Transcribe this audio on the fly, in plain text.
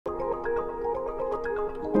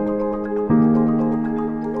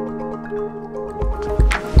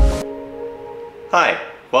Hi,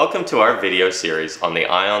 welcome to our video series on the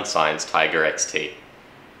Ion Science Tiger XT.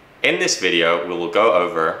 In this video, we will go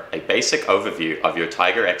over a basic overview of your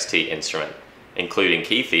Tiger XT instrument, including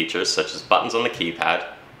key features such as buttons on the keypad,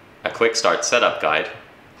 a quick start setup guide,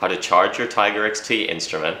 how to charge your Tiger XT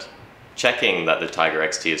instrument, checking that the Tiger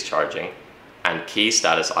XT is charging, and key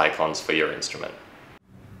status icons for your instrument.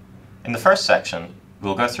 In the first section,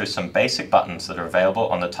 we'll go through some basic buttons that are available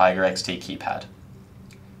on the Tiger XT keypad.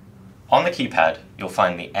 On the keypad, you'll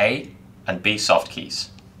find the A and B soft keys.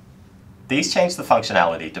 These change the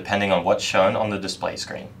functionality depending on what's shown on the display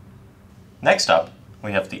screen. Next up,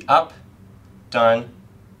 we have the up, down,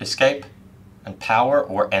 escape, and power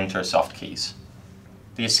or enter soft keys.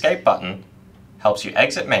 The escape button helps you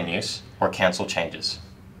exit menus or cancel changes.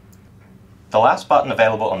 The last button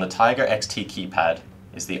available on the Tiger XT keypad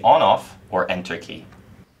is the on-off or enter key.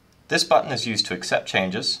 This button is used to accept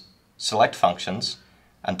changes, select functions,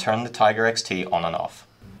 and turn the Tiger XT on and off.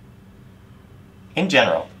 In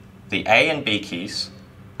general, the A and B keys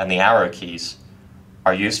and the arrow keys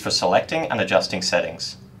are used for selecting and adjusting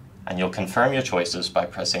settings, and you'll confirm your choices by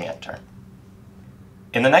pressing enter.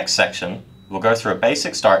 In the next section, we'll go through a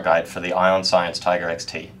basic start guide for the Ion Science Tiger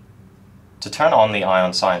XT. To turn on the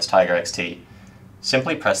Ion Science Tiger XT,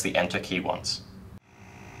 simply press the enter key once.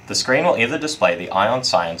 The screen will either display the Ion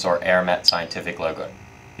Science or AirMet Scientific logo,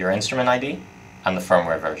 your instrument ID, and the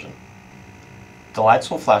firmware version. The lights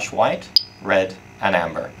will flash white, red, and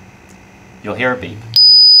amber. You'll hear a beep,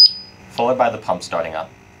 followed by the pump starting up.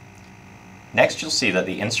 Next, you'll see that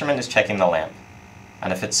the instrument is checking the lamp,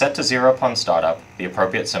 and if it's set to 0 upon startup, the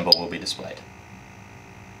appropriate symbol will be displayed.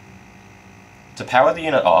 To power the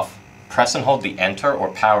unit off, press and hold the enter or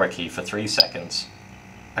power key for 3 seconds.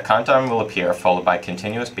 A countdown will appear, followed by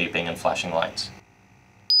continuous beeping and flashing lights.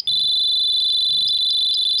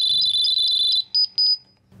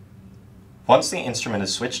 Once the instrument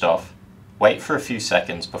is switched off, wait for a few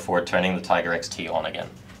seconds before turning the Tiger XT on again.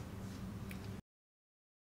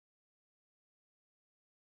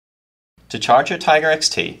 To charge your Tiger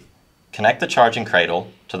XT, connect the charging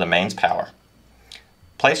cradle to the mains power.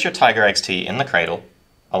 Place your Tiger XT in the cradle,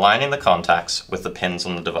 aligning the contacts with the pins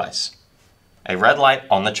on the device. A red light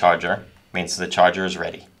on the charger means the charger is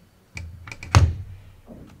ready.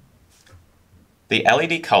 The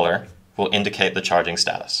LED color will indicate the charging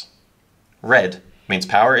status. Red means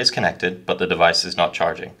power is connected, but the device is not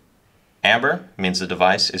charging. Amber means the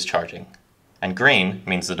device is charging. And green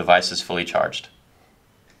means the device is fully charged.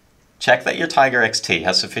 Check that your Tiger XT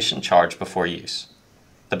has sufficient charge before use.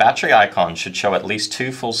 The battery icon should show at least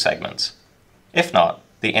 2 full segments. If not,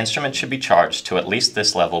 the instrument should be charged to at least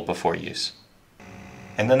this level before use.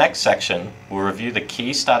 In the next section, we'll review the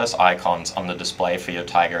key status icons on the display for your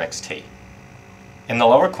Tiger XT. In the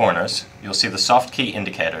lower corners, you'll see the soft key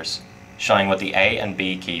indicators, showing what the A and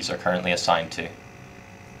B keys are currently assigned to.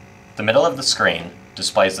 The middle of the screen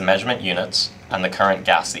displays the measurement units and the current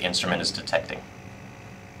gas the instrument is detecting.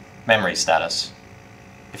 Memory status.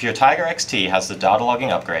 If your Tiger XT has the data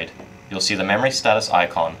logging upgrade, you'll see the memory status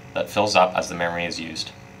icon that fills up as the memory is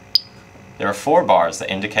used. There are 4 bars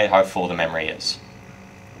that indicate how full the memory is.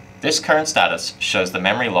 This current status shows the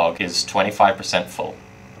memory log is 25% full.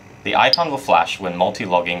 The icon will flash when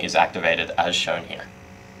multi-logging is activated as shown here.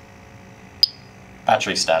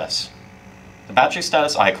 Battery status. The battery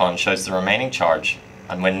status icon shows the remaining charge,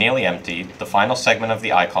 and when nearly empty, the final segment of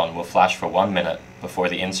the icon will flash for 1 minute before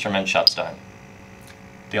the instrument shuts down.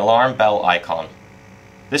 The alarm bell icon.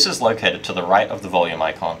 This is located to the right of the volume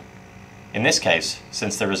icon. In this case,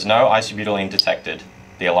 since there is no isobutylene detected,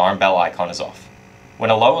 the alarm bell icon is off.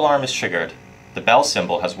 When a low alarm is triggered, the bell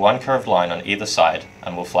symbol has 1 curved line on either side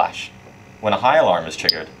and will flash. When a high alarm is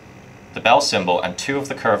triggered, the bell symbol and 2 of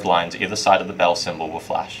the curved lines either side of the bell symbol will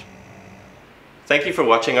flash. Thank you for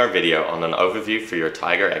watching our video on an overview for your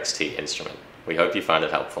Tiger XT instrument. We hope you found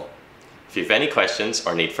it helpful. If you have any questions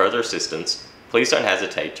or need further assistance, please don't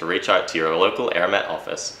hesitate to reach out to your local AirMet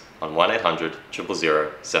office on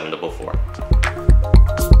 1-800-000-744.